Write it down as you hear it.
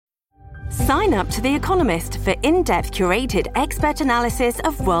Sign up to The Economist for in-depth curated expert analysis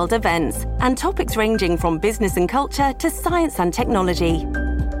of world events and topics ranging from business and culture to science and technology.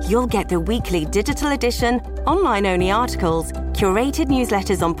 You'll get the weekly digital edition, online-only articles, curated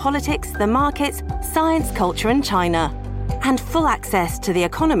newsletters on politics, the markets, science, culture and China, and full access to The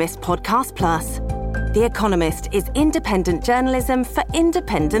Economist Podcast Plus. The Economist is independent journalism for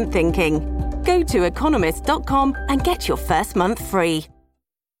independent thinking. Go to economist.com and get your first month free.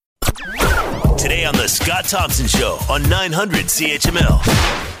 Today on The Scott Thompson Show on 900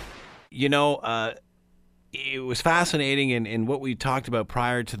 CHML. You know, it was fascinating in what we talked about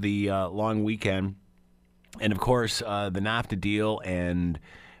prior to the long weekend. And, of course, the NAFTA deal and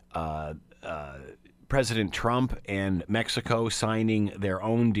President Trump and Mexico signing their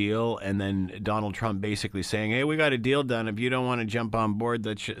own deal, and then Donald Trump basically saying, hey, we got a deal done. If you don't want to jump on board,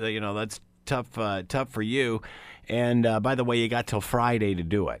 that's tough for you. And, by the way, you got till Friday to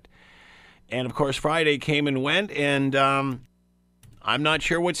do it. And, of course, Friday came and went, and I'm not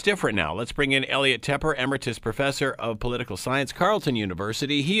sure what's different now. Let's bring in Elliot Tepper, Emeritus Professor of Political Science, Carleton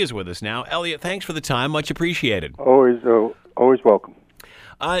University. He is with us now. Elliot, thanks for the time. Much appreciated. Always welcome.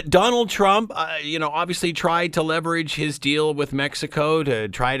 Donald Trump, obviously tried to leverage his deal with Mexico to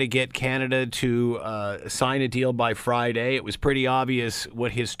try to get Canada to sign a deal by Friday. It was pretty obvious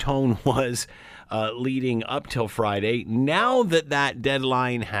what his tone was leading up till Friday. Now that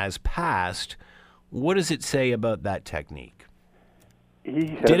deadline has passed, what does it say about that technique?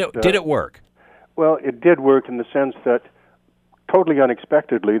 Did it work? Well, it did work in the sense that totally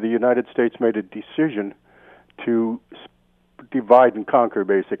unexpectedly, the United States made a decision to divide and conquer,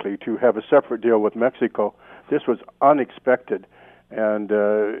 basically, to have a separate deal with Mexico. This was unexpected, and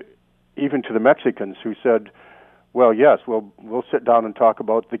even to the Mexicans, who said, well, yes, we'll sit down and talk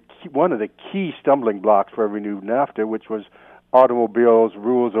about one of the key stumbling blocks for every new NAFTA, which was automobiles,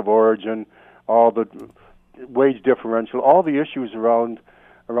 rules of origin, all the wage differential, all the issues around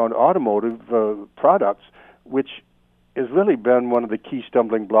automotive products, which has really been one of the key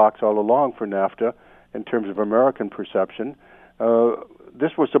stumbling blocks all along for NAFTA in terms of American perception.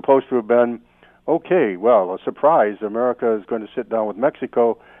 This was supposed to have been, okay, well, a surprise. America is going to sit down with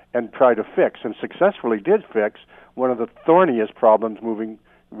Mexico and try to fix, and successfully did fix, one of the thorniest problems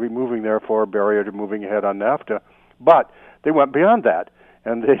removing, therefore, a barrier to moving ahead on NAFTA. But they went beyond that,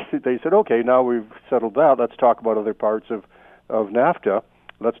 and they said, okay, now we've settled that, let's talk about other parts of NAFTA.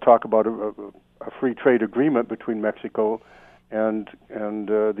 Let's talk about a free trade agreement between Mexico and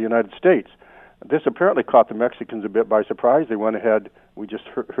the United States. This apparently caught the Mexicans a bit by surprise. They went ahead, we just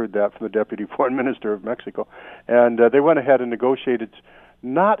heard that from the Deputy Foreign Minister of Mexico, and they went ahead and negotiated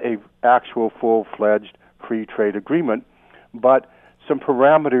not a actual full-fledged free trade agreement, but some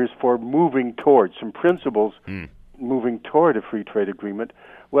parameters for moving towards, some principles moving toward a free trade agreement.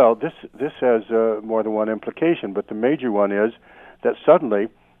 Well, this has more than one implication, but the major one is that suddenly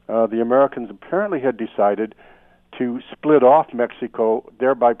the Americans apparently had decided to split off Mexico,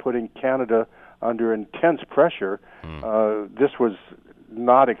 thereby putting Canada under intense pressure. This was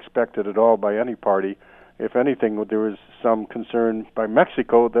not expected at all by any party. If anything, there was some concern by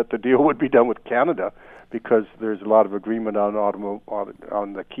Mexico that the deal would be done with Canada, because there's a lot of agreement on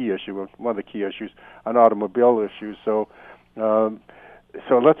the key issue, one of the key issues, on automobile issues. So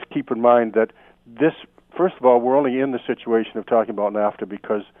let's keep in mind that this, first of all, we're only in the situation of talking about NAFTA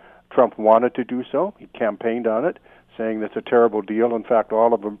because Trump wanted to do so. He campaigned on it, saying that's a terrible deal. In fact,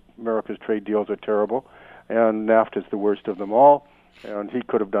 all of America's trade deals are terrible, and NAFTA is the worst of them all. And he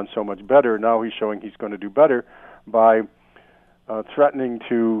could have done so much better. Now he's showing he's going to do better by threatening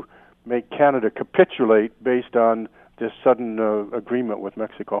to make Canada capitulate based on this sudden agreement with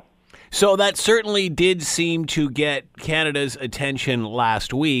Mexico. So that certainly did seem to get Canada's attention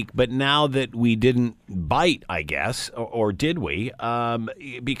last week, but now that we didn't bite, I guess, or did we,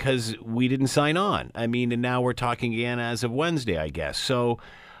 because we didn't sign on. I mean, and now we're talking again as of Wednesday, I guess. So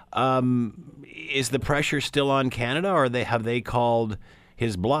is the pressure still on Canada, or have they called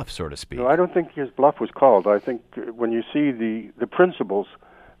his bluff, so to speak? No, I don't think his bluff was called. I think when you see the principles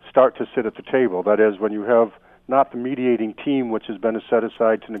start to sit at the table, that is, when you have not the mediating team, which has been set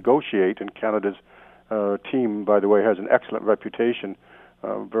aside to negotiate, and Canada's team, by the way, has an excellent reputation,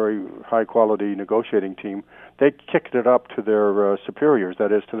 very high-quality negotiating team. They kicked it up to their superiors,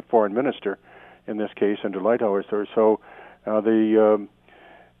 that is, to the foreign minister, in this case, and to Lighthizer. So the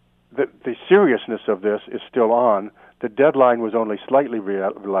seriousness of this is still on. The deadline was only slightly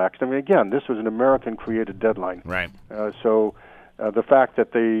relaxed. I mean, again, this was an American-created deadline. Right. So the fact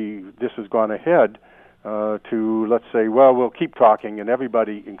that this has gone ahead to, let's say, well, we'll keep talking, and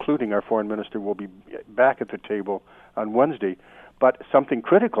everybody, including our foreign minister, will be back at the table on Wednesday. But something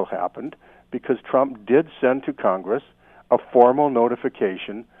critical happened because Trump did send to Congress a formal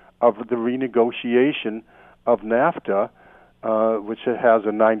notification of the renegotiation of NAFTA, which has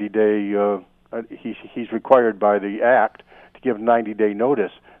a 90-day, he's required by the Act to give 90-day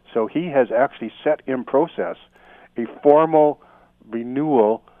notice. So he has actually set in process a formal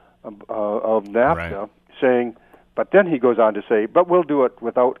renewal of NAFTA, saying, but then he goes on to say, but we'll do it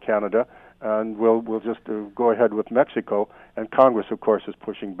without Canada, and we'll just go ahead with Mexico. And Congress, of course, is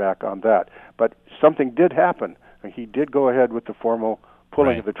pushing back on that. But something did happen. And he did go ahead with the formal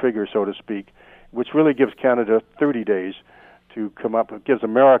pulling of the trigger, so to speak, which really gives Canada 30 days to come up, it gives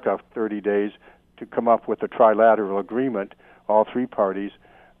America 30 days to come up with a trilateral agreement, all three parties,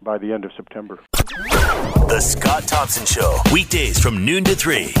 by the end of September. The Scott Thompson Show, weekdays from noon to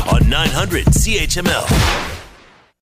 3 on 900 CHML.